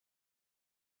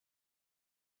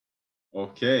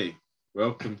Okay,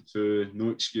 welcome to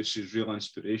No Excuses, Real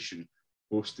Inspiration,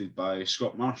 hosted by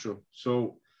Scott Marshall.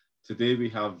 So today we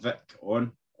have Vic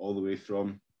on, all the way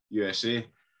from USA.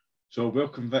 So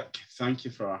welcome, Vic. Thank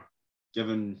you for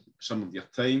giving some of your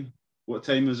time. What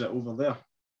time is it over there?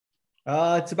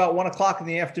 It's about 1 o'clock in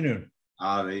the afternoon.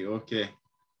 Right, okay.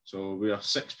 So we are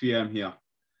 6 p.m. here.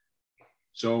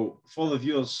 So for the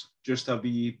viewers, just a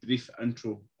wee brief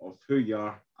intro of who you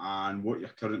are and what you're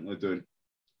currently doing.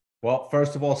 Well,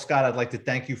 first of all, Scott, I'd like to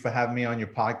thank you for having me on your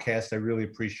podcast. I really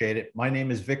appreciate it. My name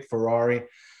is Vic Ferrari.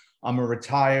 I'm a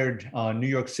retired New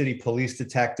York City police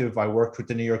detective. I worked with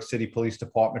the New York City Police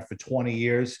Department for 20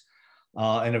 years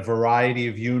in a variety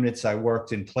of units. I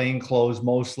worked in plainclothes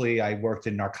mostly. I worked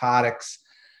in narcotics.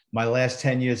 My last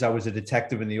 10 years, I was a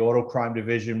detective in the auto crime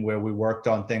division, where we worked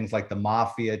on things like the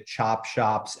mafia, chop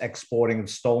shops, exporting of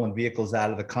stolen vehicles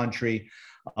out of the country,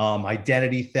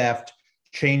 identity theft,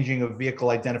 changing of vehicle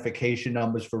identification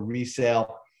numbers for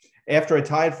resale. After I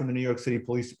retired from the New York City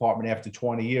Police Department after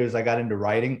 20 years, I got into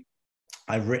writing.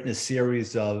 I've written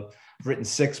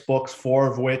 6 books, 4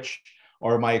 of which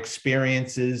are my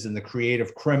experiences and the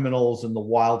creative criminals and the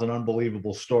wild and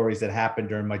unbelievable stories that happened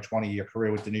during my 20-year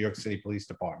career with the New York City Police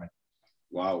Department.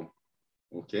 Wow.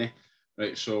 Okay.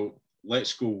 Right. So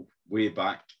let's go way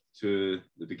back to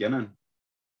the beginning.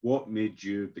 What made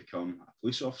you become a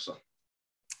police officer?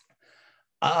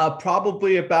 I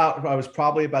was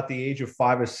probably about the age of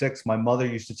 5 or 6. My mother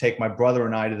used to take my brother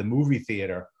and I to the movie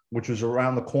theater, which was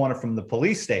around the corner from the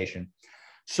police station.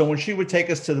 So when she would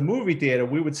take us to the movie theater,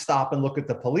 we would stop and look at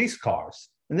the police cars.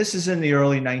 And this is in the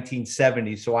early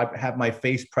 1970s. So I have my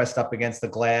face pressed up against the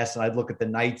glass and I'd look at the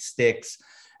nightsticks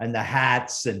and the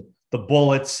hats and the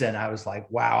bullets. And I was like,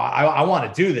 wow, I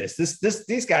want to do this.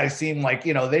 These guys seem like,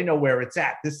 they know where it's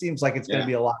at. This seems like it's going to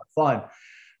be a lot of fun.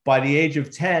 By the age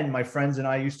of 10, my friends and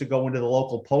I used to go into the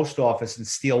local post office and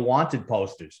steal wanted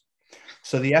posters.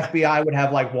 So the FBI would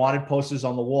have like wanted posters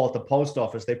on the wall at the post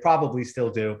office. They probably still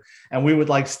do. And we would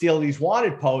like steal these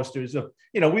wanted posters of,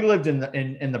 we lived in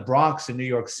the Bronx in New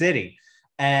York City.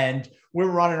 And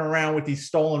we're running around with these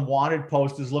stolen wanted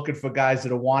posters looking for guys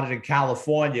that are wanted in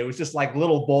California. It was just like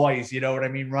little boys, you know what I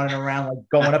mean? Running around, like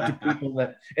going up to people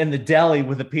in the deli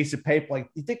with a piece of paper.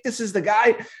 Like, you think this is the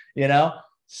guy,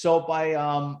 So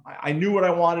I knew what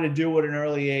I wanted to do at an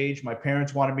early age. My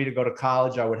parents wanted me to go to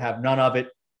college. I would have none of it.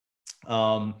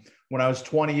 When I was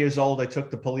 20 years old, I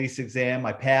took the police exam.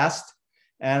 I passed,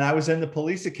 and I was in the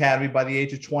police academy. By the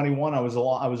age of 21, I was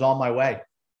on my way.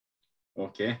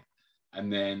 Okay.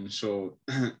 And then, so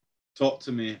talk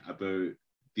to me about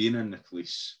being in the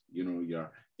police, your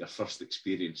first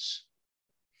experience.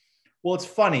 Well, it's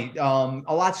funny. A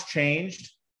lot's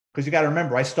changed because you got to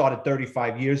remember, I started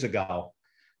 35 years ago.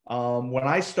 When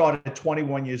I started at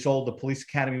 21 years old, the police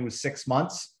academy was 6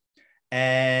 months.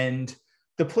 And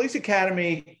the police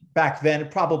academy back then,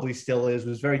 it probably still is,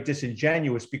 was very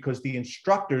disingenuous because the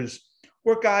instructors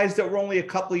were guys that were only a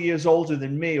couple of years older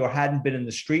than me or hadn't been in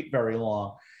the street very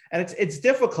long. And it's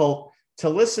difficult to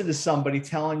listen to somebody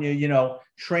telling you,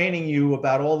 training you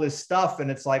about all this stuff.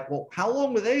 And it's like, well, how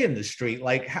long were they in the street?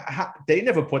 Like, they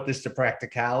never put this to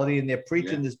practicality, and they're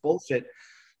preaching this bullshit.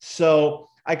 So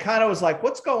I kind of was like,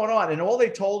 what's going on? And all they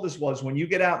told us was, when you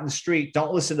get out in the street,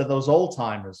 don't listen to those old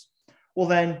timers. Well,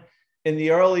 then in the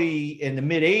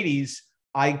mid 80s,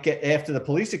 after the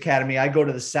police academy, I go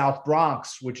to the South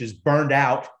Bronx, which is burned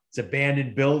out. It's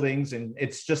abandoned buildings. And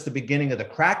it's just the beginning of the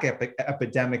crack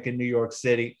epidemic in New York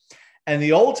City. And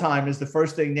the old timers, the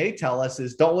first thing they tell us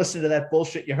is, don't listen to that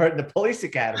bullshit you heard in the police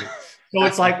academy. So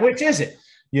it's like, which is it?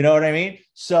 You know what I mean?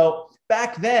 So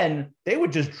back then, they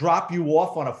would just drop you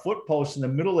off on a foot post in the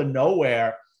middle of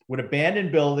nowhere with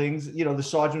abandoned buildings. The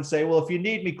sergeant would say, well, if you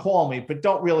need me, call me, but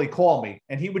don't really call me.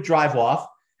 And he would drive off,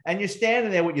 and you're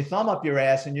standing there with your thumb up your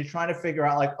ass, and you're trying to figure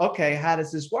out, like, okay, how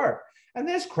does this work? And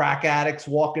there's crack addicts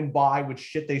walking by with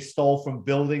shit they stole from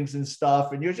buildings and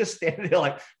stuff. And you're just standing there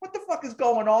like, what the fuck is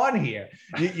going on here?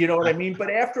 You know what I mean? But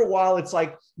after a while, it's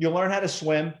like you learn how to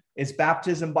swim. It's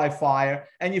baptism by fire,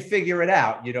 and you figure it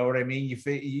out. You know what I mean?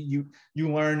 You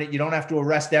learn that you don't have to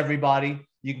arrest everybody.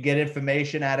 You can get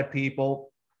information out of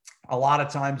people. A lot of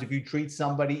times, if you treat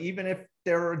somebody, even if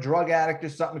they're a drug addict or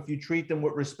something, if you treat them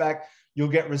with respect, you'll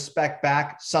get respect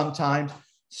back sometimes.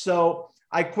 So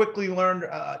I quickly learned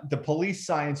the police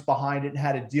science behind it and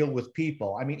how to deal with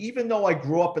people. I mean, even though I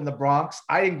grew up in the Bronx,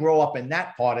 I didn't grow up in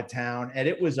that part of town, and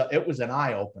it was an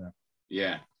eye opener.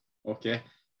 Yeah. Okay.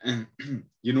 And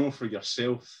for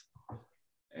yourself,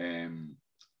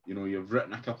 you've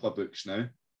written a couple of books now,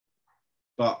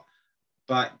 but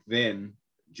back then,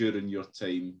 during your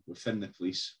time within the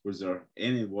police, was there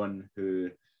anyone who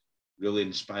really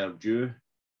inspired you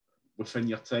within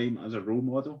your time as a role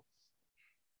model?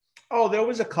 Oh, there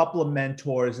was a couple of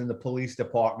mentors in the police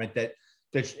department that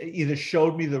either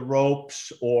showed me the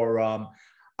ropes or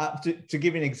to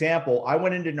give you an example, I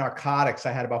went into narcotics.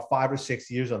 I had about 5 or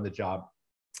 6 years on the job.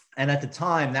 And at the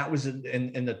time, that was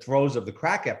in the throes of the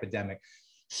crack epidemic.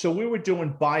 So we were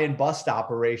doing buy and bust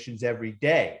operations every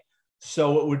day.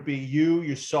 So it would be you,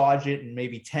 your sergeant, and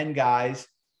maybe 10 guys.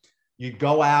 You'd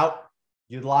go out,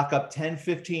 you'd lock up 10,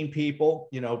 15 people,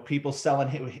 people selling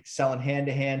hand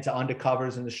to hand to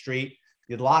undercovers in the street.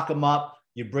 You'd lock them up.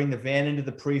 You'd bring the van into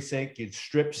the precinct. You'd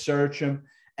strip search them.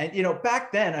 And,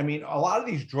 back then, I mean, a lot of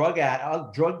these drug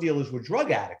dealers were drug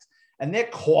addicts, and they're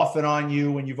coughing on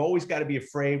you. And you've always got to be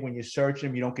afraid when you search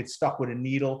them, you don't get stuck with a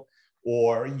needle,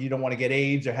 or you don't want to get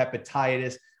AIDS or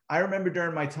hepatitis. I remember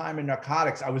during my time in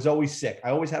narcotics, I was always sick.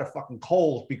 I always had a fucking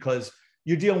cold because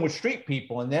you're dealing with street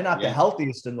people and they're not the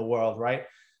healthiest in the world, right?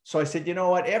 So I said, you know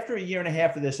what? After a year and a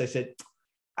half of this, I said,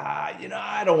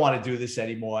 I don't want to do this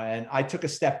anymore. And I took a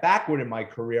step backward in my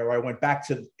career. I went back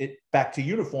to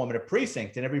uniform in a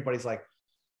precinct, and everybody's like,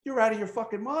 you're out of your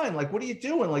fucking mind. Like, what are you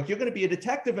doing? Like, you're going to be a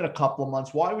detective in a couple of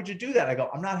months. Why would you do that? I go,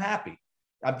 I'm not happy.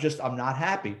 I'm not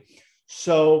happy.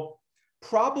 So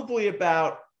probably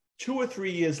about 2 or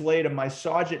 3 years later, my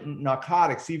sergeant in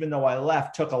narcotics, even though I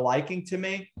left, took a liking to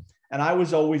me. And I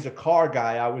was always a car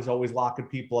guy. I was always locking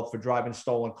people up for driving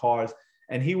stolen cars.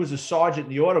 And he was a sergeant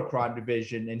in the auto crime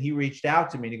division. And he reached out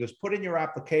to me and he goes, put in your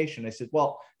application. I said,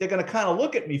 well, they're going to kind of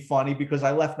look at me funny because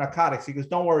I left narcotics. He goes,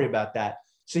 don't worry about that.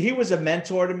 So he was a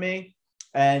mentor to me.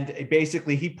 And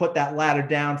basically he put that ladder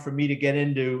down for me to get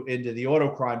into the auto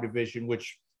crime division,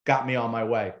 which got me on my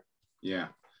way. Yeah.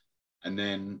 And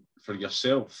then for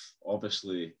yourself,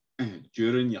 obviously,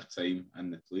 during your time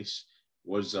in the police,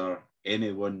 was there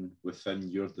anyone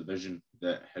within your division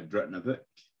that had written a book?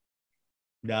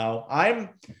 No,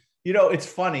 it's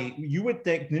funny. You would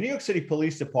think the New York City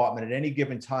Police Department at any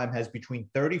given time has between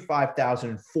 35,000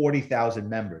 and 40,000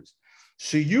 members.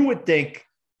 So you would think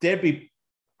there'd be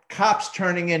cops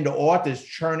turning into authors,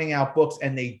 churning out books,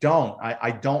 and they don't. I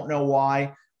don't know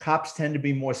why. Cops tend to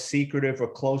be more secretive or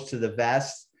close to the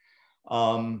vest.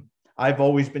 I've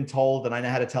always been told that I know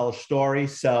how to tell a story.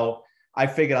 So I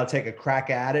figured I'll take a crack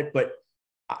at it. But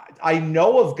I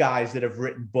know of guys that have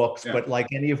written books, but like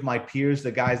any of my peers,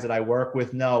 the guys that I work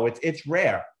with, no, it's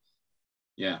rare.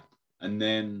 Yeah. And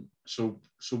then, so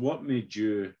what made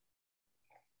you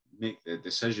make the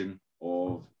decision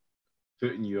of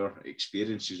putting your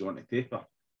experiences onto paper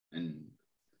and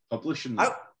publishing them?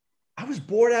 I was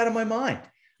bored out of my mind.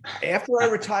 After I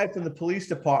retired from the police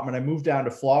department, I moved down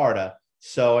to Florida.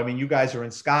 So, I mean, you guys are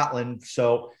in Scotland.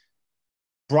 So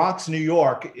Bronx, New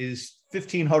York is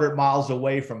 1,500 miles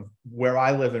away from where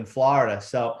I live in Florida.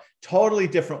 So totally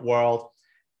different world.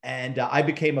 And I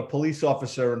became a police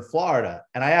officer in Florida,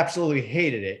 and I absolutely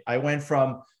hated it. I went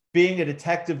from being a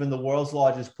detective in the world's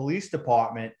largest police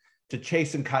department to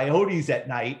chasing coyotes at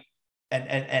night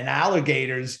and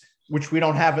alligators, which we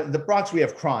don't have in the Bronx. We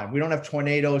have crime. We don't have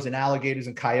tornadoes and alligators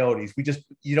and coyotes.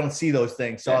 You don't see those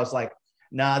things. So I was like,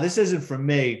 nah, this isn't for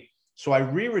me. So I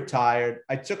re-retired.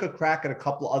 I took a crack at a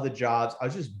couple of other jobs. I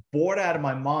was just bored out of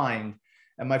my mind.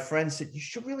 And my friend said, you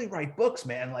should really write books,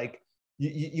 man. Like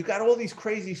you got all these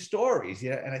crazy stories.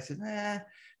 Yeah. And I said, nah.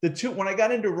 When I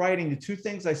got into writing, the two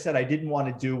things I said I didn't want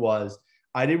to do was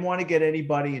I didn't want to get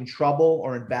anybody in trouble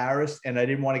or embarrassed, and I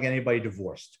didn't want to get anybody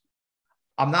divorced.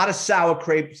 I'm not a sour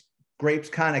grapes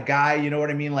kind of guy. You know what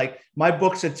I mean? Like my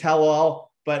books are tell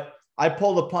all, but I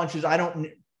pull the punches. I don't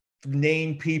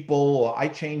name people, or I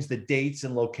change the dates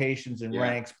and locations and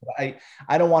ranks, but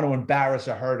I don't want to embarrass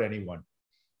or hurt anyone.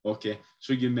 Okay.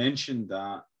 So you mentioned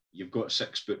that you've got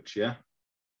 6 books, yeah?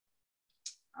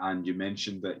 And you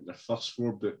mentioned that your first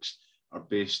 4 books are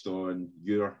based on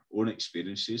your own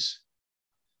experiences.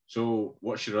 So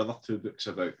what's your other 2 books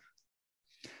about?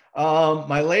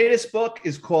 My latest book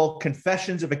is called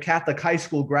Confessions of a Catholic High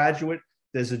School Graduate.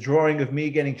 There's a drawing of me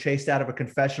getting chased out of a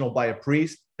confessional by a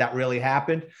priest. That really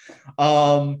happened.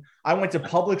 I went to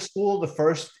public school the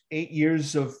first 8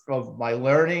 years of my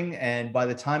learning. And by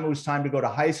the time it was time to go to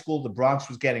high school, the Bronx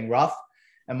was getting rough.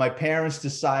 And my parents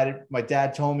decided, my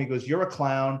dad told me, he goes, you're a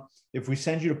clown. If we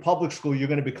send you to public school, you're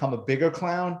going to become a bigger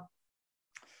clown.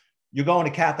 You're going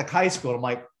to Catholic high school. I'm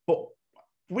like, but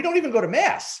we don't even go to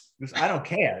mass. Because I don't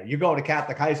care. You're going to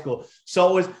Catholic high school.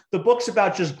 So the book's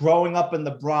about just growing up in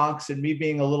the Bronx and me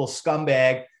being a little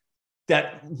scumbag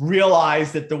that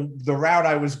realized that the route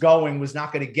I was going was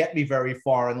not going to get me very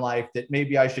far in life, that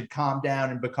maybe I should calm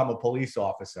down and become a police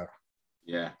officer.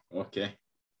 Yeah. Okay.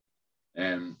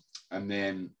 And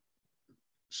then,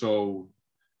 so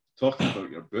talking about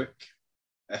your book,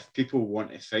 if people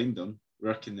want to find them,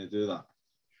 where can they do that?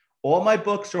 All my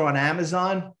books are on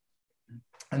Amazon,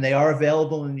 and they are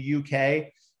available in the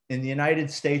UK. In the United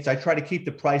States, I try to keep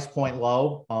the price point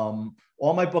low.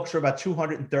 All my books are about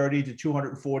 230 to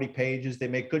 240 pages. They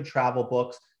make good travel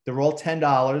books. They're all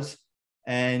 $10,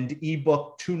 and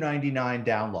ebook $2.99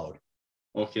 download.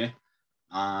 Okay.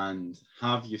 And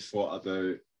have you thought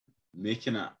about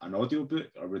making it an audiobook,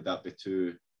 or would that be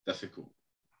too difficult?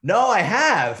 No, I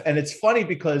have. And it's funny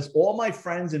because all my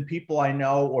friends and people I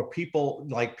know, or people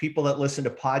that listen to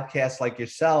podcasts like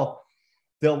yourself,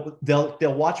 they'll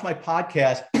watch my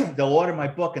podcast, they'll order my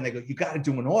book, and they go, you got to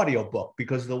do an audiobook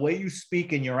because the way you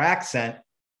speak in your accent,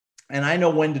 and I know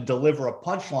when to deliver a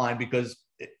punchline because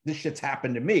this shit's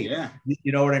happened to me. Yeah.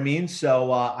 You know what I mean?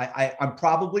 So I'm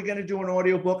probably going to do an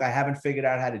audiobook. I haven't figured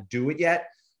out how to do it yet,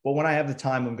 but when I have the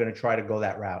time, I'm going to try to go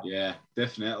that route. Yeah,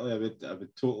 definitely. I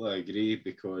would totally agree,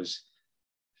 because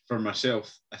for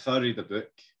myself, if I read a book,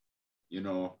 you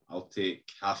know, I'll take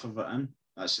half of it in.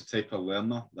 That's the type of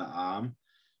learner that I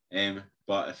am.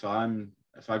 But if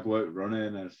I go out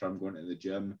running, and if I'm going to the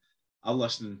gym, I'll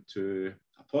listen to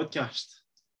a podcast.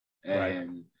 Right.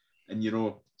 And you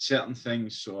know, certain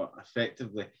things. So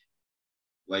effectively,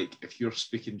 like if you're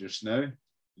speaking just now,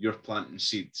 you're planting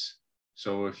seeds.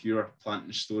 So if you're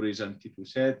planting stories in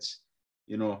people's heads,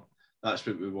 you know, that's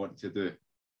what we want to do.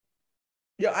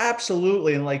 Yeah,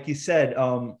 absolutely. And like you said,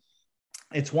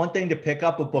 it's one thing to pick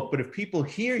up a book, but if people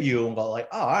hear you and go like,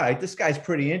 oh, all right, this guy's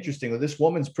pretty interesting, or this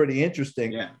woman's pretty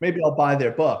interesting, yeah, maybe I'll buy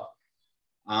their book.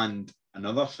 And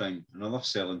another thing, another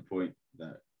selling point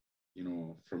that, you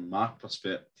know, from my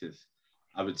perspective,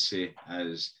 I would say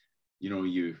is, you know,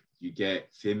 you get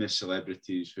famous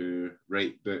celebrities who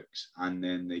write books, and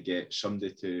then they get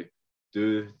somebody to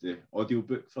do the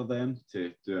audiobook for them,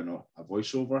 to do a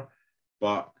voiceover.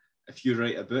 But if you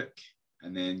write a book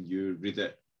and then you read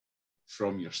it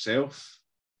from yourself,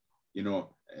 you know,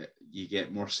 you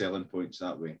get more selling points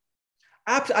that way.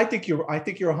 I think you're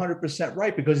 100%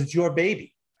 right, because it's your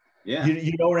baby. Yeah.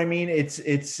 You know what I mean? It's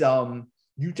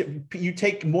you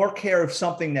take more care of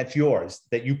something that's yours,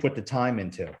 that you put the time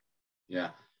into.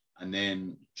 Yeah. And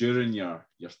then during your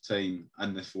time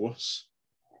in the force,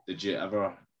 did you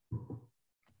ever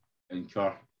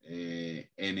incur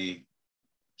any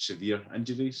severe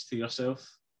injuries to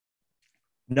yourself?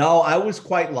 No, I was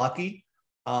quite lucky.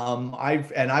 I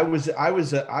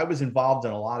was involved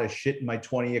in a lot of shit in my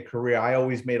 20-year career. I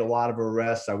always made a lot of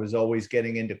arrests. I was always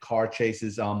getting into car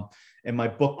chases. In my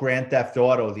book, Grand Theft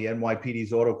Auto, the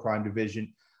NYPD's auto crime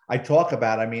division, I talk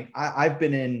about, I mean, I've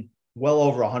been in well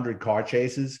over 100 car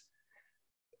chases.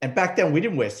 And back then we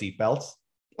didn't wear seatbelts.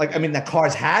 Like, I mean, the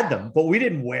cars had them, but we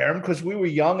didn't wear them because we were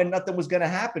young and nothing was going to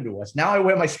happen to us. Now I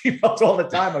wear my seatbelts all the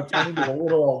time. I'm turning into a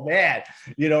little old man.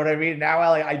 You know what I mean? Now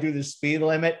I do the speed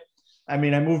limit. I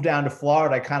mean, I moved down to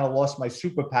Florida. I kind of lost my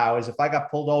superpowers. If I got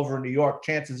pulled over in New York,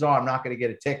 chances are I'm not going to get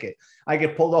a ticket. I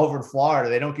get pulled over in Florida,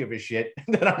 they don't give a shit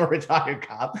that I'm a retired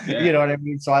cop. Yeah. You know what I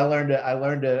mean? So I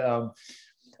learned to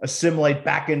assimilate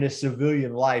back into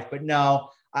civilian life. But no,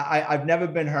 I've never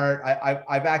been hurt.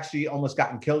 I've actually almost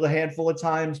gotten killed a handful of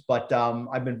times, but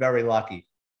I've been very lucky.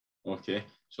 Okay,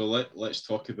 so let's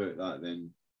talk about that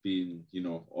then, being, you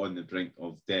know, on the brink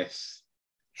of death.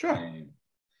 Sure.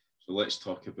 So let's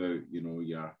talk about, you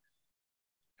know,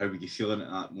 how were you feeling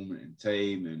at that moment in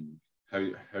time, and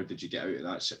how did you get out of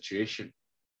that situation?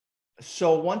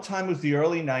 So one time was the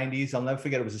early 90s. I'll never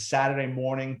forget. It was a Saturday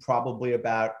morning, probably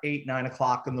about 8, 9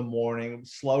 o'clock in the morning. It was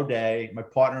a slow day. My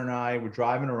partner and I were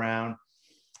driving around,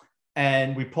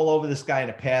 and we pull over this guy in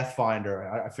a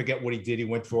Pathfinder. I forget what he did. He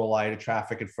went through a light of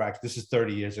traffic infraction. This is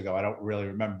 30 years ago. I don't really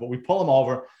remember, but we pull him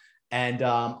over, and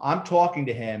I'm talking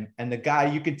to him, and the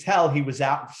guy, you could tell he was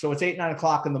out. So it's 8, 9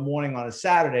 o'clock in the morning on a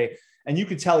Saturday, and you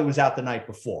could tell he was out the night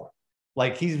before.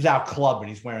 Like, he was out clubbing.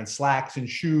 He's wearing slacks and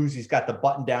shoes. He's got the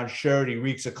button-down shirt. He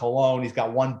reeks of cologne. He's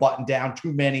got one button down,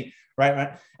 too many,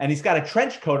 right? And he's got a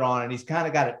trench coat on, and he's kind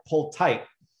of got it pulled tight.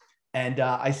 And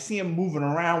I see him moving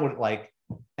around with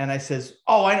and I says,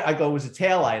 oh, I go, it was a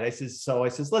taillight. I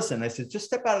says, listen, I said, just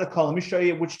step out of the car. Let me show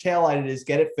you which taillight it is.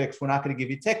 Get it fixed. We're not going to give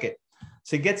you a ticket.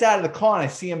 So he gets out of the car, and I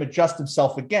see him adjust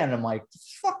himself again. I'm like,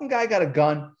 this fucking guy got a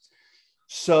gun.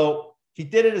 So he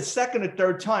did it a second or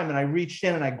third time, and I reached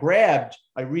in and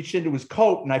I reached into his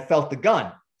coat, and I felt the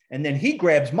gun. And then he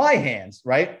grabs my hands,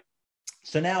 right?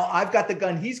 So now I've got the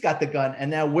gun, he's got the gun, and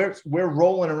now we're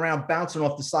rolling around, bouncing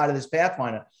off the side of this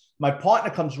Pathfinder. My partner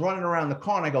comes running around the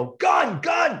car, and I go, gun.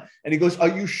 And he goes, are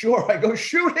you sure? I go,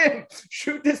 shoot him.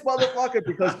 Shoot this motherfucker.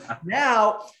 Because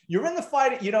now you're in the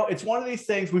fight. You know, it's one of these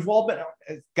things. We've all been,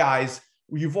 guys,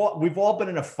 we've all been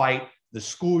in a fight. the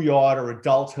schoolyard or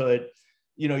adulthood.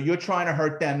 You know, you're trying to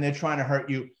hurt them, they're trying to hurt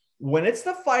you. When it's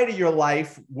the fight of your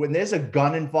life, when there's a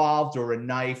gun involved or a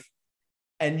knife,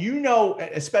 and you know,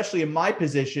 especially in my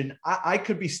position, I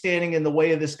could be standing in the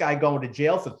way of this guy going to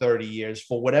jail for 30 years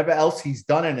for whatever else he's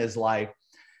done in his life.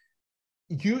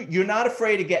 You're not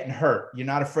afraid of getting hurt. You're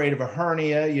not afraid of a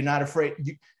hernia. You're not afraid.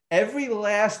 Every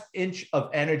last inch of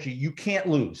energy, you can't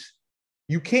lose.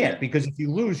 You can't, because if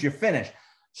you lose, you're finished.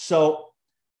 So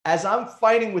as I'm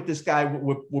fighting with this guy,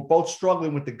 we're both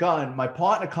struggling with the gun. My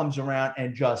partner comes around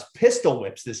and just pistol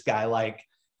whips this guy.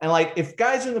 And if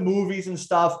guys in the movies and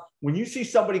stuff, when you see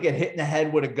somebody get hit in the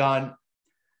head with a gun,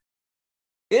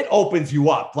 it opens you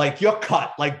up. Like you're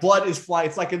cut, like blood is flying.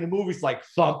 It's like in the movies, like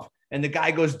thump, and the guy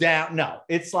goes down. No,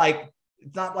 it's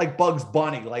not like Bugs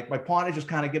Bunny. Like my partner just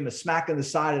kind of gave him a smack on the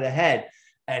side of the head,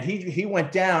 and he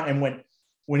went down. And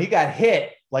when he got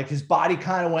hit, like his body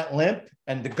kind of went limp,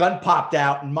 and the gun popped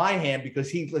out in my hand because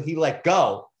he let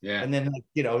go. Yeah. And then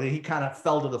he kind of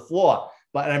fell to the floor.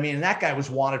 But I mean, that guy was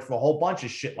wanted for a whole bunch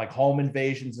of shit, like home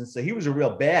invasions, and so he was a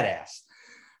real badass.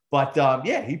 But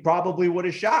he probably would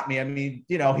have shot me. I mean,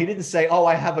 he didn't say, "Oh,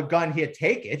 I have a gun here,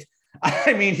 take it."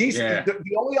 I mean,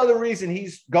 the only other reason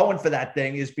he's going for that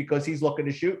thing is because he's looking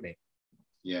to shoot me.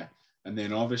 Yeah. And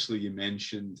then obviously you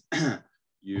mentioned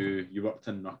you worked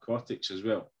in narcotics as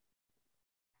well.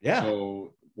 Yeah.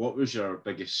 So what was your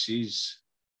biggest seize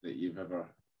that you've ever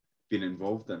been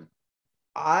involved in?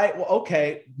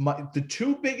 The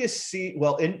two biggest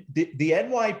in the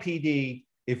NYPD,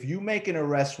 if you make an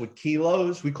arrest with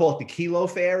kilos, we call it the kilo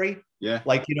fairy. Yeah.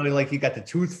 Like you got the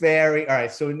tooth fairy. All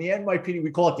right. So in the NYPD,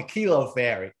 we call it the kilo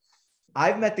fairy.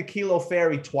 I've met the kilo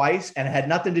fairy twice, and it had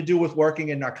nothing to do with working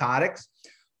in narcotics.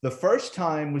 The first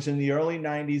time was in the early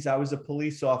 90s. I was a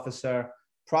police officer,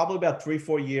 probably about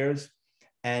 3-4 years.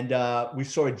 And we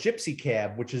saw a gypsy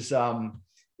cab, which is,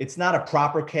 it's not a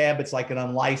proper cab. It's like an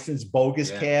unlicensed, bogus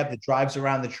cab that drives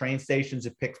around the train stations.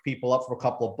 It picks people up for a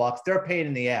couple of bucks. They're a pain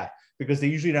in the ass because they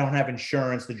usually don't have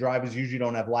insurance. The drivers usually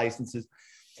don't have licenses.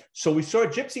 So we saw a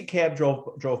gypsy cab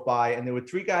drove by, and there were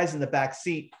 3 guys in the back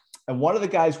seat. And one of the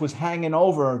guys was hanging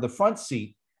over the front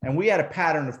seat. And we had a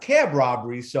pattern of cab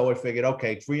robberies. So I figured,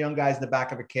 okay, 3 young guys in the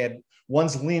back of a cab.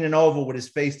 One's leaning over with his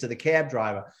face to the cab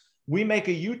driver. We make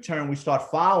a U-turn. We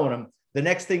start following him. The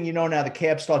next thing you know, now the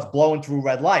cab starts blowing through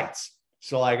red lights.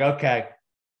 So okay,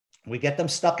 we get them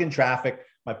stuck in traffic.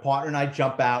 My partner and I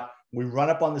jump out. We run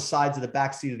up on the sides of the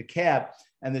back seat of the cab.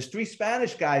 And there's 3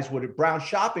 Spanish guys with a brown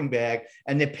shopping bag.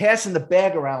 And they're passing the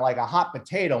bag around like a hot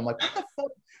potato. I'm like, what the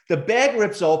fuck? The bag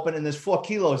rips open and there's 4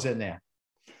 kilos in there.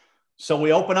 So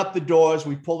we open up the doors.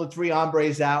 We pull the 3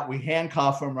 hombres out. We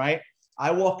handcuff them, right?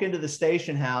 I walk into the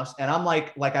station house and I'm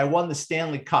like I won the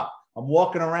Stanley Cup. I'm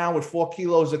walking around with 4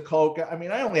 kilos of coke. I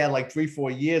mean, I only had like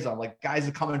 3-4 years. I'm like, guys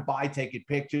are coming by, taking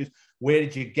pictures. Where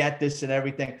did you get this and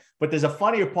everything? But there's a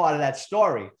funnier part of that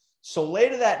story. So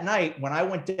later that night, when I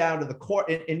went down to the court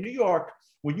in New York,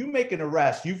 when you make an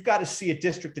arrest, you've got to see a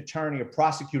district attorney or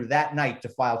prosecutor that night to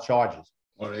file charges.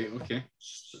 All right. Okay.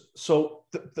 So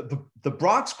the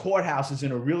Bronx courthouse is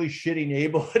in a really shitty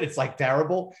neighborhood. It's like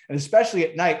terrible. And especially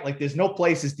at night, like there's no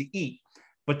places to eat.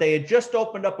 But they had just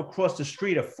opened up across the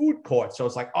street a food court. So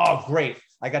it's like, oh, great.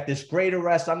 I got this great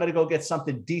arrest. I'm going to go get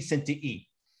something decent to eat.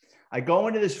 I go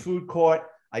into this food court.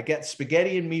 I get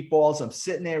spaghetti and meatballs. I'm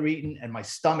sitting there eating and my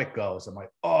stomach goes. I'm like,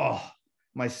 oh,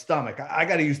 my stomach. I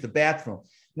got to use the bathroom.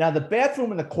 Now, the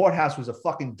bathroom in the courthouse was a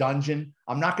fucking dungeon.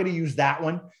 I'm not going to use that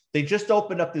one. They just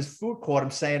opened up this food court.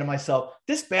 I'm saying to myself,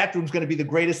 this bathroom's going to be the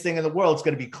greatest thing in the world. It's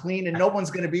going to be clean and no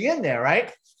one's going to be in there,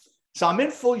 right? So I'm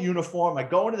in full uniform. I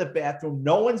go into the bathroom.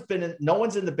 No one's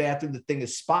in the bathroom. The thing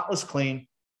is spotless clean.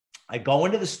 I go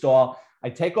into the stall. I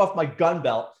take off my gun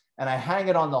belt and I hang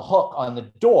it on the hook on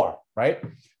the door, right?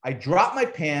 I drop my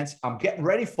pants. I'm getting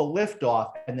ready for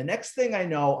liftoff. And the next thing I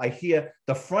know, I hear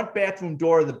the front bathroom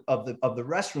door of the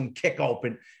restroom kick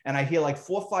open. And I hear like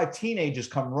 4 or 5 teenagers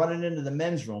come running into the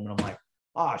men's room. And I'm like,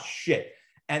 oh, shit.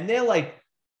 And they're like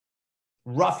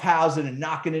roughhousing and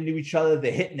knocking into each other.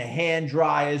 They're hitting the hand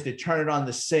dryers. They're turning on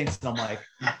the sinks. And I'm like,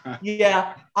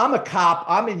 yeah, I'm a cop.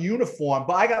 I'm in uniform,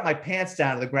 but I got my pants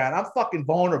down to the ground. I'm fucking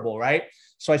vulnerable, right?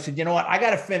 So I said, you know what? I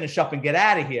got to finish up and get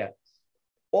out of here.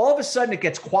 All of a sudden it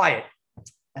gets quiet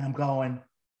and I'm going,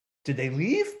 did they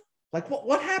leave? Like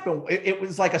what happened? It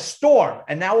was like a storm.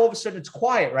 And now all of a sudden it's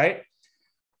quiet, right?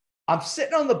 I'm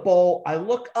sitting on the bowl. I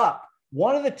look up.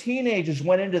 One of the teenagers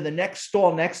went into the next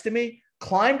stall next to me,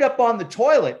 climbed up on the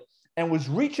toilet and was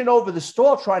reaching over the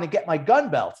stall trying to get my gun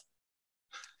belt.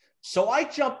 So I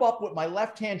jump up with my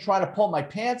left hand, trying to pull my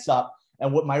pants up.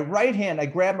 And with my right hand, I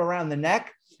grab him around the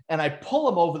neck and I pull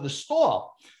him over the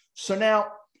stall. So now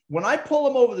When I pull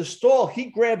him over the stall, he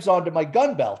grabs onto my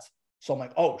gun belt. So I'm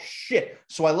like, oh shit.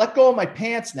 So I let go of my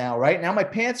pants now, right? Now my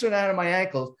pants are down to my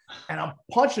ankles and I'm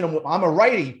punching him I'm a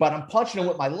righty, but I'm punching him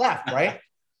with my left, right?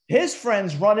 His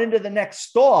friends run into the next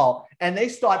stall and they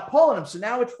start pulling him. So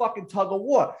now it's fucking tug of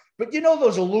war. But you know,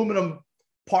 those aluminum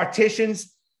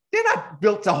partitions, they're not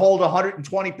built to hold a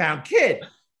 120-pound kid.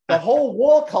 The whole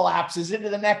wall collapses into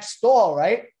the next stall,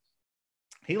 right?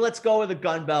 He lets go of the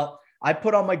gun belt. I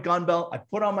put on my gun belt. I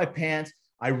put on my pants.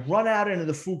 I run out into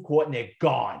the food court and they're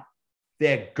gone.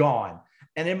 They're gone.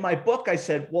 And in my book, I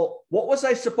said, well, what was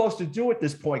I supposed to do at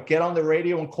this point? Get on the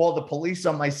radio and call the police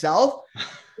on myself?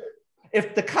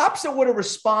 If the cops that would have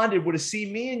responded would have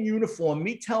seen me in uniform,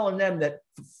 me telling them that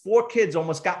 4 kids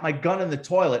almost got my gun in the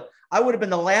toilet, I would have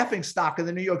been the laughing stock of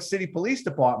the New York City Police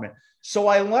Department. So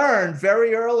I learned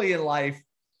very early in life,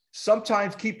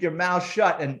 sometimes keep your mouth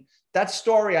shut. And that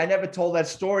story, I never told that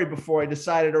story before I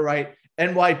decided to write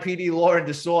NYPD Law and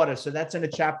Disorder. So that's in a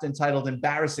chapter entitled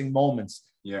Embarrassing Moments.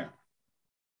 Yeah.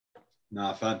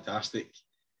 Nah, fantastic.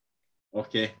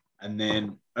 Okay. And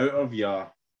then out of your,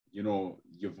 you know,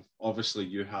 you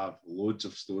have loads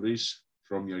of stories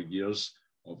from your years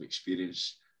of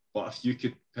experience. But if you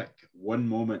could pick one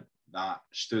moment that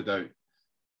stood out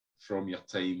from your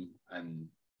time in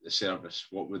the service,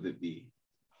 what would it be?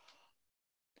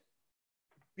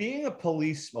 Being a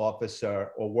police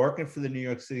officer or working for the New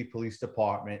York City Police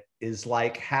Department is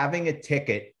like having a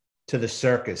ticket to the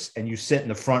circus and you sit in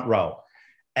the front row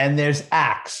and there's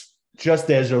acts.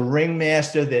 There's a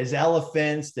ringmaster, there's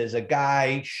elephants, there's a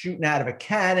guy shooting out of a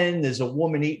cannon, there's a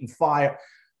woman eating fire.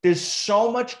 There's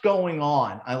so much going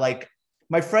on.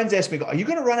 My friends ask me, are you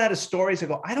going to run out of stories? I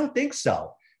go, I don't think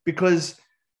so. Because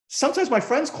sometimes my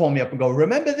friends call me up and go,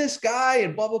 remember this guy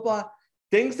and blah, blah, blah.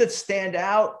 Things that stand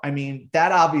out. I mean,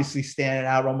 that obviously standing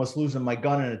out, almost losing my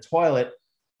gun in a toilet.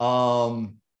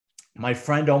 My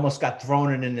friend almost got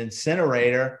thrown in an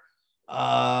incinerator.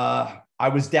 I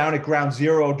was down at Ground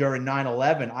Zero during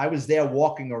 9/11. I was there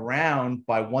walking around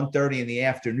by 1:30 in the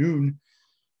afternoon.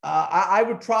 I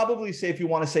would probably say, if you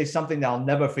want to say something that I'll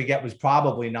never forget, was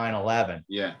probably 9/11.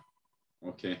 Yeah.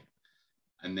 Okay.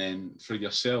 And then for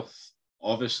yourself,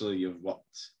 obviously you've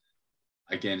worked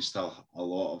against a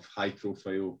lot of high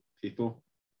profile people.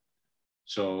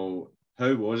 So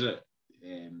how was it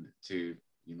to,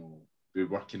 you know, be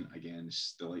working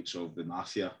against the likes of the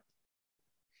mafia?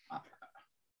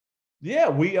 Yeah,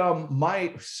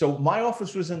 my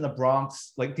office was in the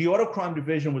Bronx. Like, the auto crime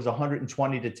division was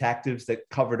 120 detectives that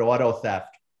covered auto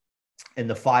theft in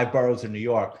the 5 boroughs of New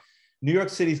York. New York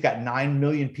City's got 9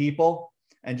 million people.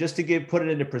 And just to put it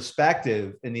into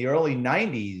perspective, in the early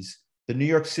 90s, the New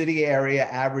York City area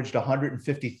averaged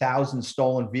 150,000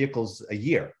 stolen vehicles a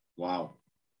year. Wow.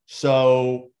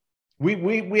 So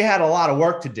we had a lot of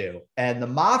work to do. And the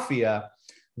mafia,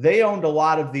 they owned a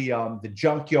lot of the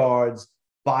junkyards,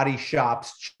 body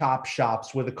shops, chop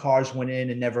shops where the cars went in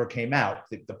and never came out.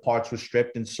 The parts were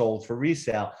stripped and sold for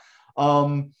resale.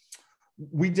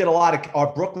 We did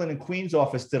our Brooklyn and Queens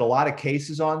office did a lot of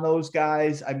cases on those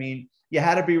guys. I mean, you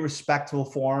had to be respectful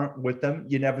with them.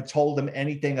 You never told them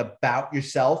anything about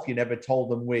yourself. You never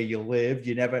told them where you lived.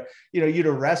 You never, you'd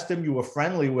arrest them. You were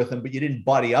friendly with them, but you didn't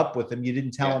buddy up with them. You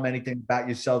didn't tell them anything about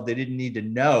yourself they didn't need to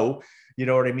know. You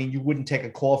know what I mean? You wouldn't take a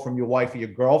call from your wife or your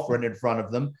girlfriend in front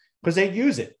of them because they'd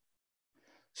use it.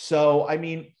 So, I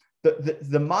mean,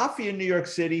 the mafia in New York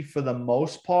City, for the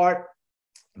most part,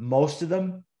 most of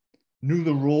them knew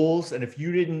the rules. And if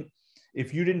you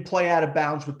didn't play out of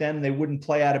bounds with them, they wouldn't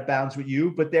play out of bounds with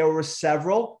you. But there were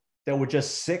several that were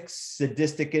just sick,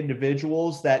 sadistic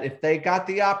individuals that if they got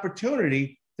the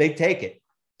opportunity, they take it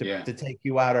to take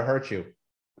you out or hurt you.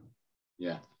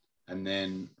 Yeah. And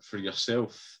then for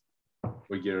yourself,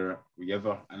 were you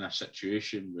ever in a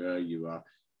situation where you were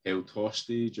held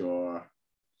hostage or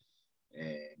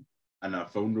in a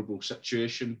vulnerable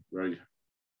situation where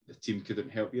the team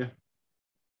couldn't help you?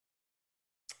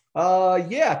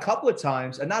 Yeah, a couple of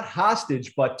times, and not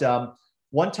hostage, but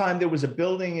one time there was a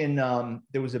building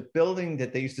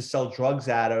that they used to sell drugs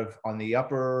out of on the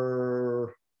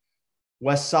Upper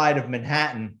West Side of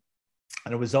Manhattan,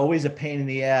 and it was always a pain in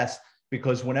the ass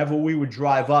because whenever we would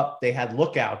drive up, they had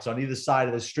lookouts on either side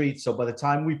of the street. So by the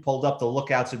time we pulled up, the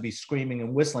lookouts would be screaming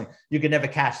and whistling. You could never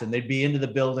catch them. They'd be into the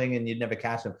building and you'd never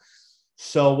catch them.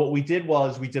 So what we did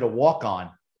was we did a walk-on.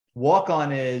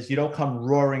 Walk-on is you don't come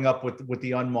roaring up with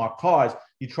the unmarked cars.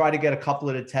 You try to get a couple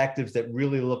of detectives that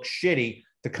really look shitty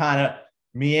to kind of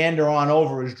meander on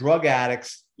over as drug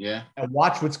addicts and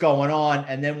watch what's going on.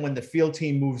 And then when the field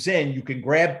team moves in, you can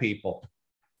grab people.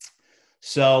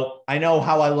 So I know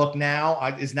how I look now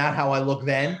is not how I look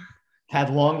then. had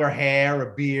longer hair,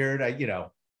 a beard.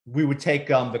 We would take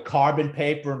the carbon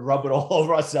paper and rub it all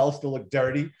over ourselves to look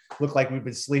dirty, look like we've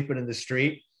been sleeping in the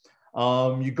street.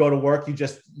 You go to work,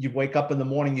 you'd wake up in the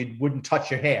morning, you wouldn't touch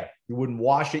your hair. You wouldn't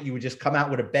wash it. You would just come out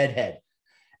with a bed head.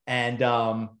 And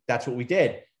that's what we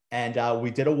did. And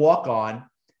we did a walk on,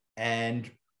 and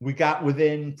we got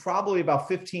within probably about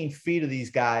 15 feet of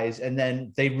these guys. And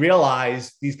then they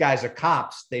realized these guys are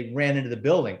cops. They ran into the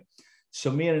building. So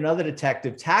me and another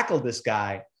detective tackled this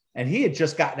guy, and he had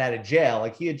just gotten out of jail.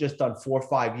 Like, he had just done 4 or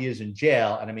 5 years in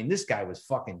jail. And I mean, this guy was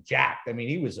fucking jacked. I mean,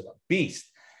 he was a beast.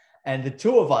 And the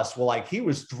two of us were like, he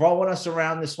was throwing us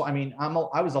around this. I mean,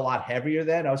 I was a lot heavier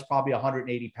then. I was probably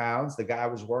 180 pounds. The guy I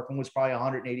was working was probably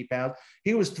 180 pounds.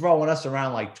 He was throwing us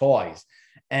around like toys.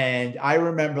 And I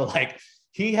remember, like,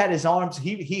 he had his arms,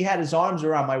 he had his arms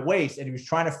around my waist, and he was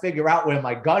trying to figure out where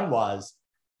my gun was.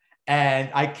 And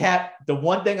the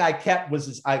one thing I kept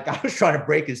was I was trying to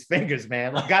break his fingers,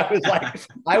 man. Like,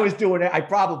 I was doing it. I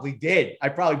probably did. I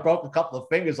probably broke a couple of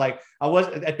fingers. Like, I was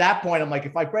at that point, I'm like,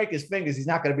 if I break his fingers, he's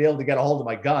not going to be able to get a hold of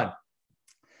my gun.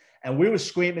 And we were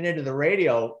screaming into the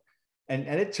radio, and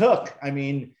it took, I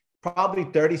mean, probably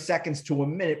 30 seconds to a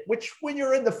minute, which when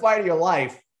you're in the fight of your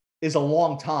life is a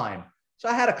long time. So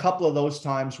I had a couple of those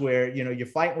times where, you're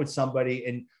fighting with somebody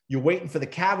and you're waiting for the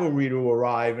cavalry to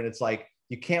arrive, and it's like,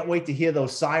 you can't wait to hear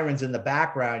those sirens in the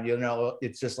background.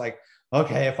 It's just like,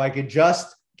 okay, if I could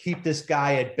just keep this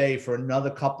guy at bay for another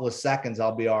couple of seconds,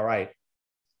 I'll be all right.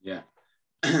 Yeah.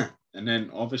 And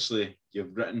then obviously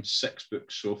you've written 6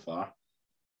 books so far.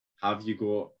 Have you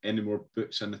got any more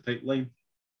books in the pipeline?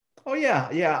 Oh, yeah.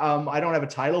 I don't have a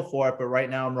title for it, but right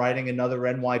now I'm writing another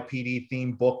NYPD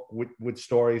themed book with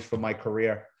stories from my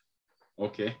career.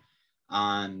 Okay.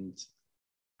 And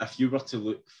if you were to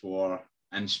look for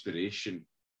inspiration,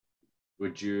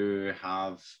 would you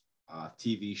have a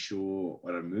TV show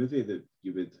or a movie that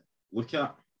you would look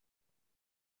at?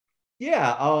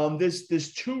 Yeah,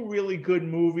 there's 2 really good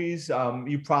movies.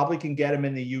 You probably can get them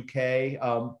in the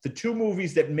UK. The 2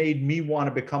 movies that made me want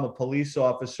to become a police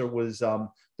officer was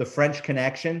The French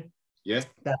Connection. Yeah.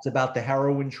 That's about the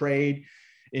heroin trade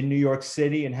in New York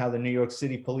City and how the New York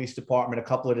City Police Department, a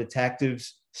couple of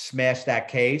detectives, smashed that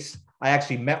case. I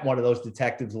actually met one of those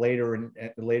detectives later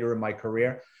in my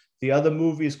career. The other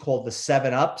movie is called The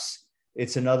 7-Ups.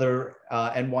 It's another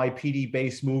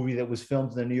NYPD-based movie that was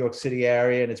filmed in the New York City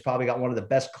area, and it's probably got one of the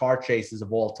best car chases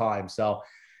of all time. So,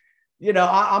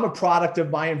 I'm a product of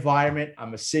my environment.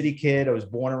 I'm a city kid. I was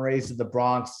born and raised in the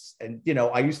Bronx, and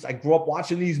I grew up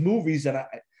watching these movies, and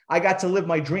I got to live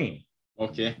my dream.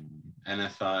 Okay, and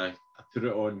if I put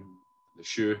it on the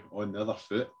shoe on the other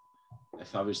foot,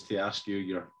 if I was to ask you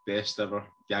your best ever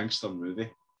gangster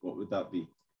movie, what would that be?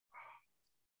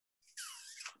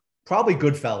 Probably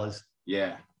Goodfellas.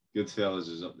 Yeah, Goodfellas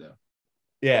is up there.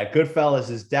 Yeah, Goodfellas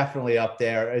is definitely up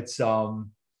there. It's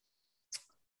Martin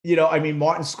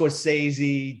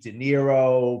Scorsese, De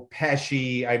Niro,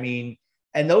 Pesci. I mean,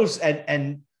 and those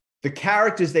and the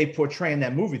characters they portray in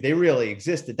that movie, they really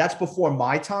existed. That's before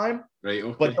my time. Right.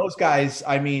 Okay. But those guys,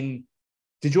 I mean,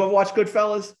 did you ever watch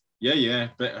Goodfellas? Yeah.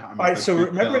 But all right. So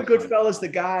remember in Goodfellas, the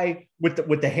guy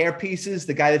with the hair pieces,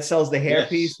 the guy that sells the hair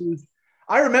pieces.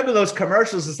 I remember those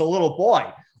commercials as a little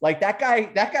boy. Like that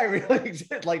guy really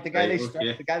existed. Like the guy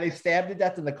the guy they stabbed to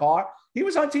death in the car. He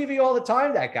was on TV all the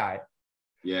time. That guy.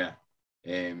 Yeah.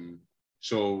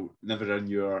 So never in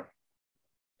your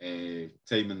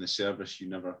time in the service, you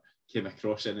never came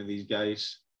across any of these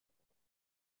guys?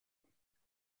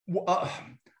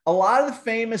 A lot of the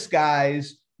famous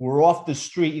guys were off the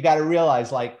street. You got to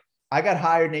realize, like, I got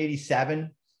hired in '87.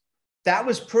 That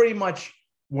was pretty much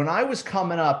when I was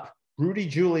coming up. Rudy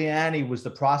Giuliani was the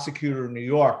prosecutor in New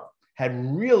York, had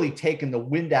really taken the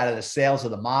wind out of the sails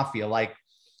of the mafia. Like,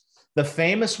 the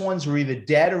famous ones were either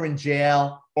dead or in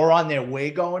jail or on their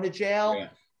way going to jail.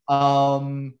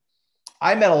 Yeah.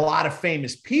 I met a lot of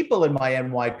famous people in my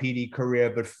NYPD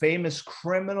career, but famous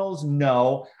criminals,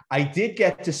 no. I did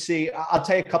get to see, I'll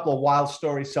tell you a couple of wild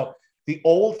stories. So the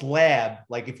old lab,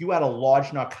 like if you had a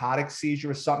large narcotic seizure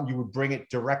or something, you would bring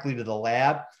it directly to the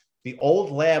lab. The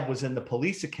old lab was in the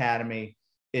police academy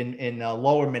in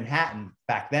lower Manhattan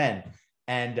back then.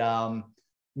 And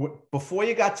before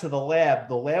you got to the lab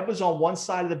was on one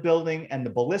side of the building and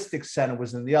the ballistics center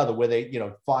was in the other, where they,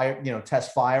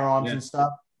 test firearms and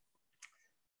stuff.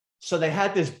 So they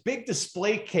had this big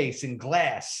display case in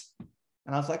glass.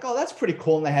 And I was like, oh, that's pretty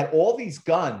cool. And they had all these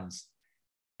guns.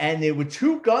 And there were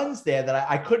 2 guns there that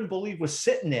I couldn't believe was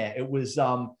sitting there. It was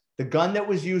the gun that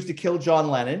was used to kill John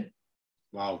Lennon.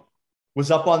 Wow. Was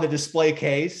up on the display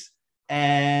case.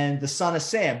 And the Son of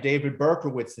Sam, David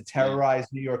Berkowitz, that terrorized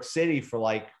New York City for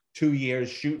like 2 years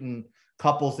shooting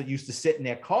couples that used to sit in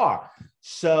their car.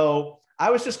 So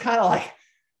I was just kind of like,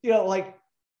 like,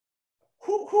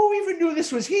 who even knew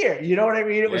this was here? You know what I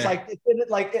mean? It was like,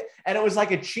 and it was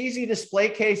like a cheesy display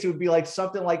case. It would be like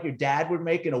something like your dad would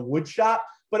make in a wood shop,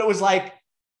 but it was like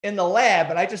in the lab.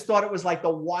 And I just thought it was like the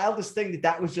wildest thing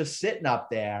that was just sitting up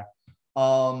there.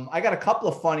 I got a couple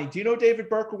of funny. Do you know who David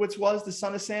Berkowitz was, the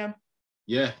son of Sam?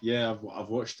 Yeah. I've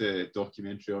watched the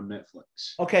documentary on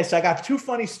Netflix. Okay, so I got two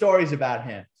funny stories about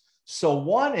him. So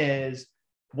one is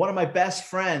one of my best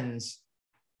friends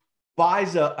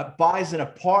buys an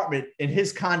apartment in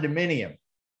his condominium.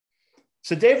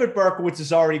 So David Berkowitz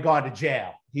has already gone to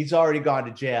jail. He's already gone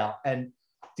to jail. And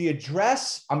the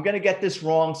address, I'm going to get this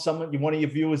wrong. One of your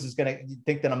viewers is going to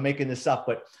think that I'm making this up,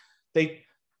 but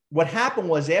what happened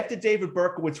was after David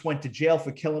Berkowitz went to jail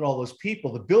for killing all those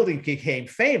people, the building became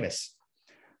famous.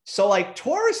 So like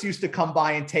tourists used to come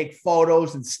by and take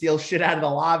photos and steal shit out of the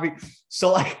lobby.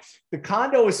 So like the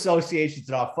condo association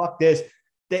said, oh, fuck this.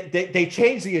 They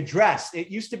changed the address. It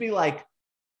used to be like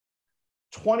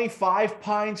 25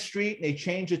 Pine Street and they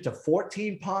changed it to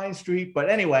 14 Pine Street. But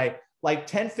anyway, like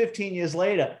 10, 15 years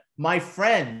later, my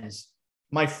friend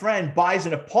buys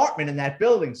an apartment in that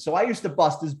building. So I used to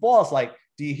bust his balls. Like,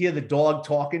 do you hear the dog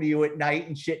talking to you at night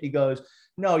and shit? And he goes,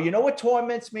 no, you know what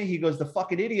torments me? He goes, the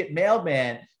fucking idiot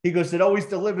mailman. He goes, it always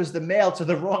delivers the mail to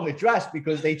the wrong address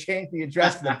because they changed the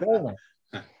address of the building.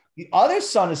 The other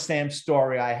Son of Sam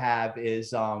story I have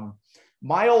is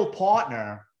my old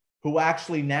partner who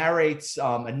actually narrates a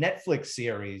Netflix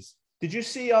series. Did you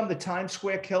see the Times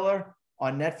Square Killer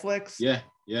on Netflix?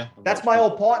 Yeah. That's my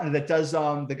old partner that does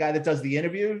the guy that does the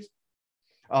interviews,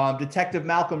 Detective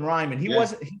Malcolm Ryman.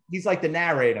 He's like the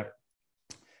narrator.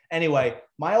 Anyway,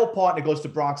 my old partner goes to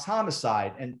Bronx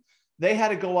Homicide, and they had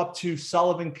to go up to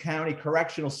Sullivan County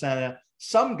Correctional Center.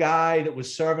 Some guy that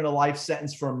was serving a life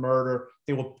sentence for a murder,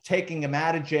 they were taking him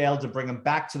out of jail to bring him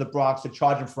back to the Bronx to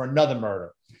charge him for another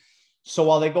murder. So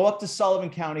while they go up to Sullivan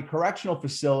County Correctional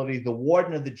Facility, the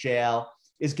warden of the jail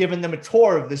is giving them a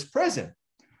tour of this prison.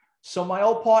 So my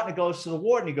old partner goes to the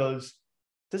warden. He goes,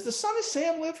 does the Son of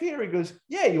Sam live here? He goes,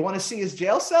 yeah, you want to see his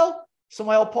jail cell? So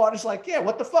my old partner's like, yeah,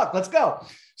 what the fuck? Let's go.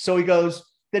 So he goes,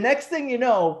 the next thing you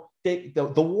know,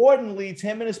 the warden leads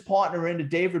him and his partner into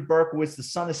David Berkowitz, the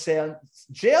Son of Sam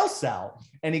jail cell.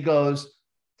 And he goes,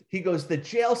 the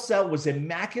jail cell was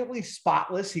immaculately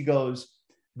spotless. He goes,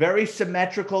 very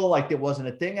symmetrical, like there wasn't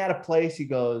a thing out of place. He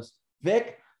goes,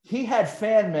 Vic, he had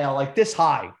fan mail like this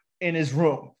high in his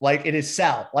room, like in his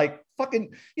cell, like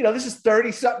fucking, this is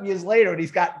 30 something years later. And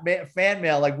he's got fan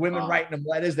mail, like women writing him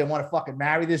letters. They want to fucking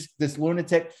marry this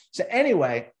lunatic. So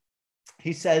anyway,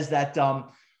 he says that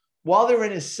while they're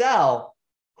in his cell,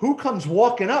 who comes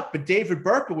walking up but David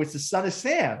Berkowitz, the Son of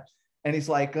Sam? And he's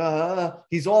like,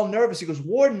 he's all nervous. He goes,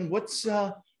 warden,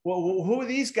 who are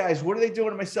these guys? What are they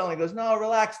doing in my cell? And he goes, no,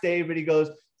 relax, David. He goes,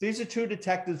 these are two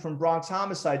detectives from Bronx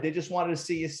Homicide. They just wanted to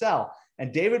see your cell.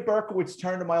 And David Berkowitz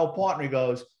turned to my old partner. He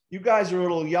goes, you guys are a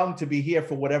little young to be here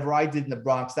for whatever I did in the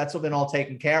Bronx. That's been all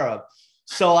taken care of.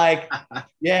 So like,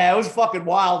 yeah, it was fucking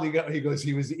wild. He goes,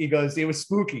 it was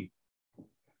spooky.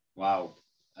 Wow,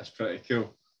 that's pretty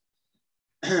cool.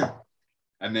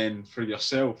 And then for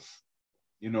yourself,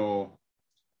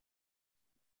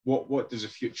 what does the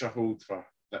future hold for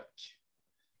Vic?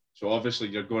 So obviously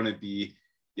you're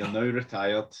now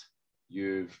retired.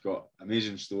 You've got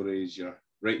amazing stories. You're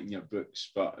writing your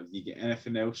books, but have you got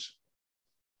anything else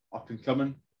up and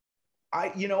coming?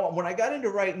 When I got into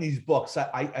writing these books,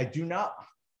 I do not,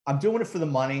 I'm doing it for the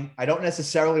money. I don't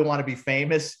necessarily want to be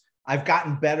famous. I've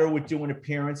gotten better with doing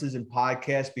appearances and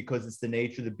podcasts because it's the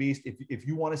nature of the beast. If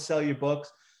you want to sell your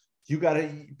books,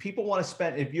 people want to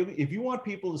spend, if you want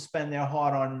people to spend their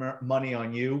hard-earned money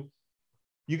on you,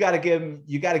 you got to give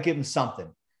them something.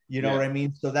 You know what I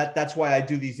mean? So that's why I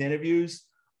do these interviews.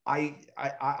 I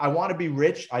want to be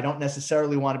rich. I don't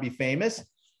necessarily want to be famous.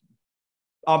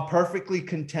 I'm perfectly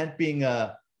content being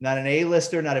not an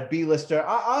A-lister, not a B-lister.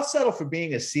 I'll settle for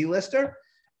being a C-lister.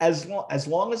 As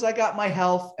long as I got my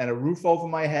health and a roof over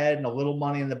my head and a little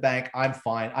money in the bank, I'm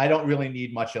fine. I don't really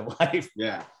need much in life.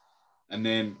 Yeah. And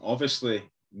then obviously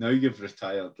now you've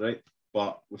retired, right?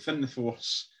 But within the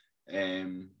force,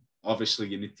 obviously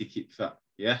you need to keep fit.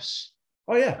 Yes.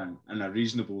 Oh yeah. And a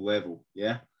reasonable level.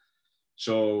 Yeah.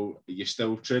 So are you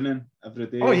still training every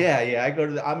day? Oh yeah.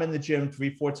 Yeah. I'm in the gym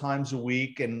 3-4 times a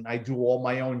week and I do all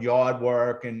my own yard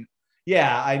work. And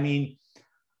yeah, I mean,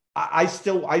 I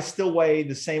still weigh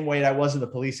the same weight I was in the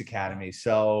police academy.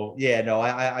 So yeah, no,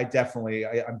 I'm definitely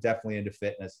into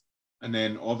fitness. And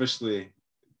then obviously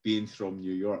being from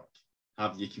New York,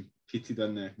 have you competed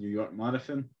in the New York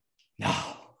Marathon? No,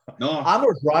 No. I'm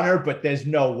a runner, but there's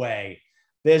no way.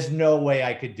 There's no way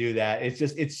I could do that.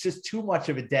 It's just too much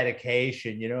of a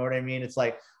dedication. You know what I mean? It's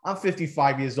like I'm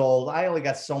 55 years old. I only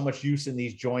got so much use in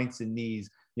these joints and knees.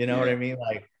 You know what I mean?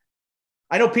 Like,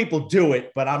 I know people do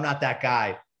it, but I'm not that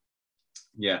guy.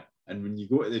 Yeah. And when you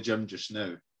go to the gym just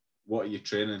now, what are you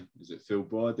training? Is it full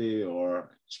body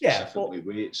or specifically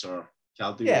weights or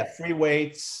cardio? Yeah, free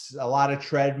weights, a lot of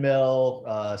treadmill,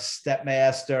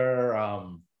 Stepmaster,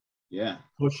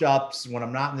 push-ups. When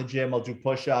I'm not in the gym, I'll do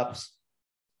push-ups.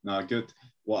 No, good.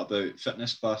 What about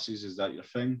fitness classes? Is that your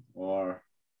thing? Or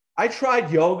I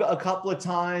tried yoga a couple of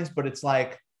times, but it's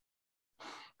like,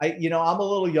 I'm a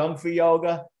little young for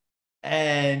yoga.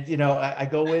 And, I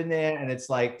go in there and it's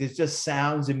like, there's just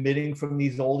sounds emitting from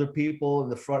these older people in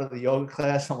the front of the yoga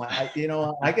class. I'm like,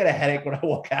 I get a headache when I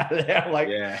walk out of there. I'm like,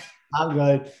 I'm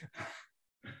good.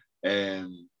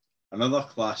 Another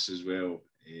class as well,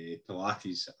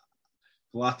 Pilates.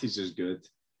 Pilates is good.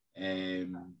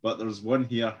 But there's one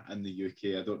here in the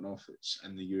UK. I don't know if it's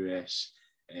in the US.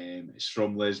 It's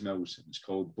from Les Mills. And it's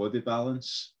called Body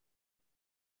Balance.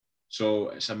 So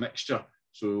it's a mixture.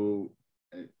 So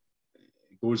it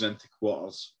goes into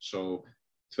quarters. So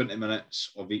 20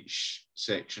 minutes of each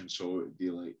section. So it would be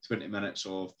like 20 minutes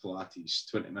of Pilates,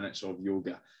 20 minutes of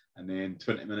yoga, and then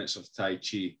 20 minutes of Tai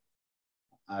Chi.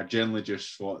 I generally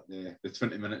just thought the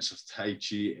 20 minutes of Tai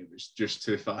Chi, it was just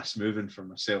too fast moving for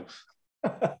myself.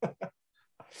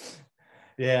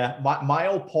 Yeah, my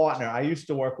old partner, I used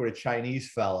to work with a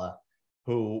Chinese fella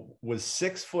who was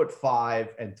 6'5"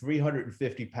 and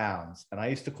 350 pounds. And I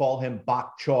used to call him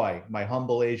Bok Choy, my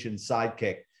humble Asian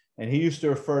sidekick. And he used to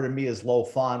refer to me as Lo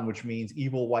Fan, which means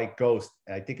evil white ghost.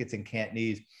 I think it's in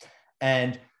Cantonese.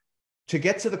 And to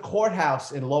get to the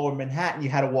courthouse in Lower Manhattan, you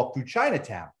had to walk through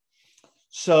Chinatown.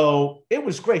 So it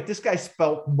was great. This guy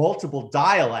spoke multiple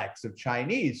dialects of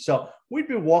Chinese. So we'd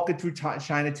be walking through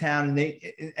Chinatown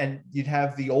and you'd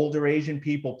have the older Asian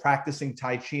people practicing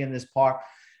Tai Chi in this park.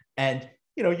 And,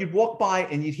 you'd walk by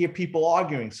and you'd hear people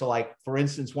arguing. So like, for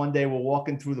instance, one day we're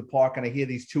walking through the park and I hear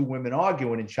these two women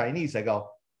arguing in Chinese. I go,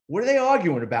 what are they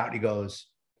arguing about? And he goes,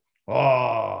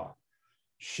 oh,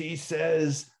 she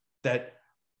says that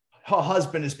her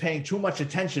husband is paying too much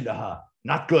attention to her.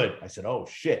 Not good. I said, oh,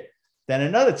 shit. Then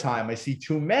another time I see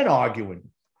two men arguing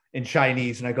in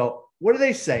Chinese and I go, what are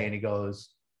they saying? He goes,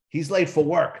 he's late for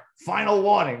work. Final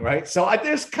warning, right? So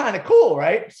this is kind of cool,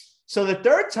 right? So the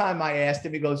third time I asked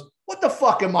him, he goes, what the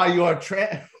fuck am I your what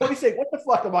do you say? What the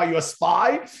fuck am I your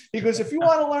spy? He goes, if you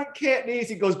want to learn Cantonese,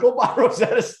 he goes, go buy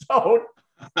Rosetta Stone.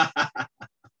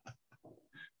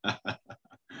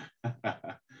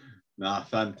 Nah,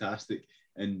 fantastic.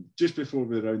 And just before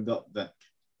we round up, Vic,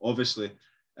 obviously,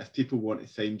 if people want to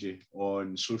find you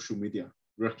on social media,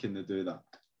 where can they do that?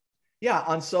 Yeah,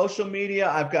 on social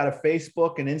media, I've got a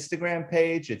Facebook and Instagram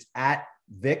page. It's at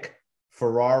Vic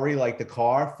Ferrari, like the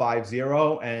car, 50.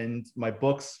 And my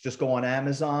books, just go on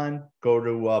Amazon, go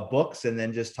to books, and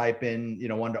then just type in,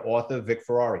 under author Vic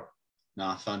Ferrari.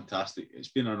 Nah, fantastic. It's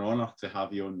been an honor to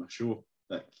have you on my show.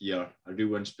 Vic, you're a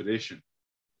real inspiration.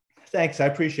 Thanks, I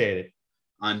appreciate it.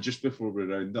 And just before we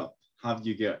round up, have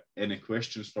you got any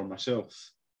questions for myself?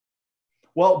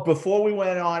 Well, before we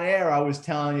went on air, I was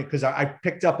telling you, because I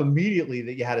picked up immediately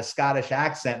that you had a Scottish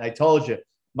accent. And I told you,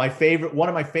 one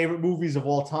of my favorite movies of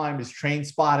all time is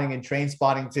Trainspotting and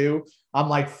Trainspotting 2. I'm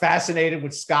like fascinated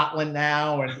with Scotland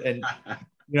now and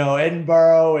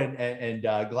Edinburgh and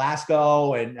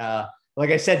Glasgow. And like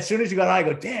I said, as soon as you got on, I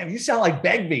go, damn, you sound like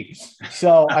Begbie.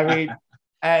 So, I mean,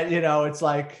 it's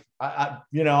like, now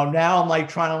I'm like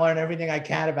trying to learn everything I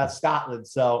can about Scotland.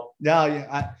 So, no,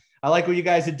 I like what you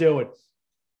guys are doing.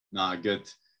 Nah, good.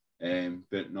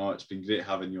 But no, it's been great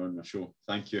having you on my show.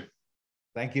 Thank you.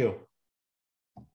 Thank you.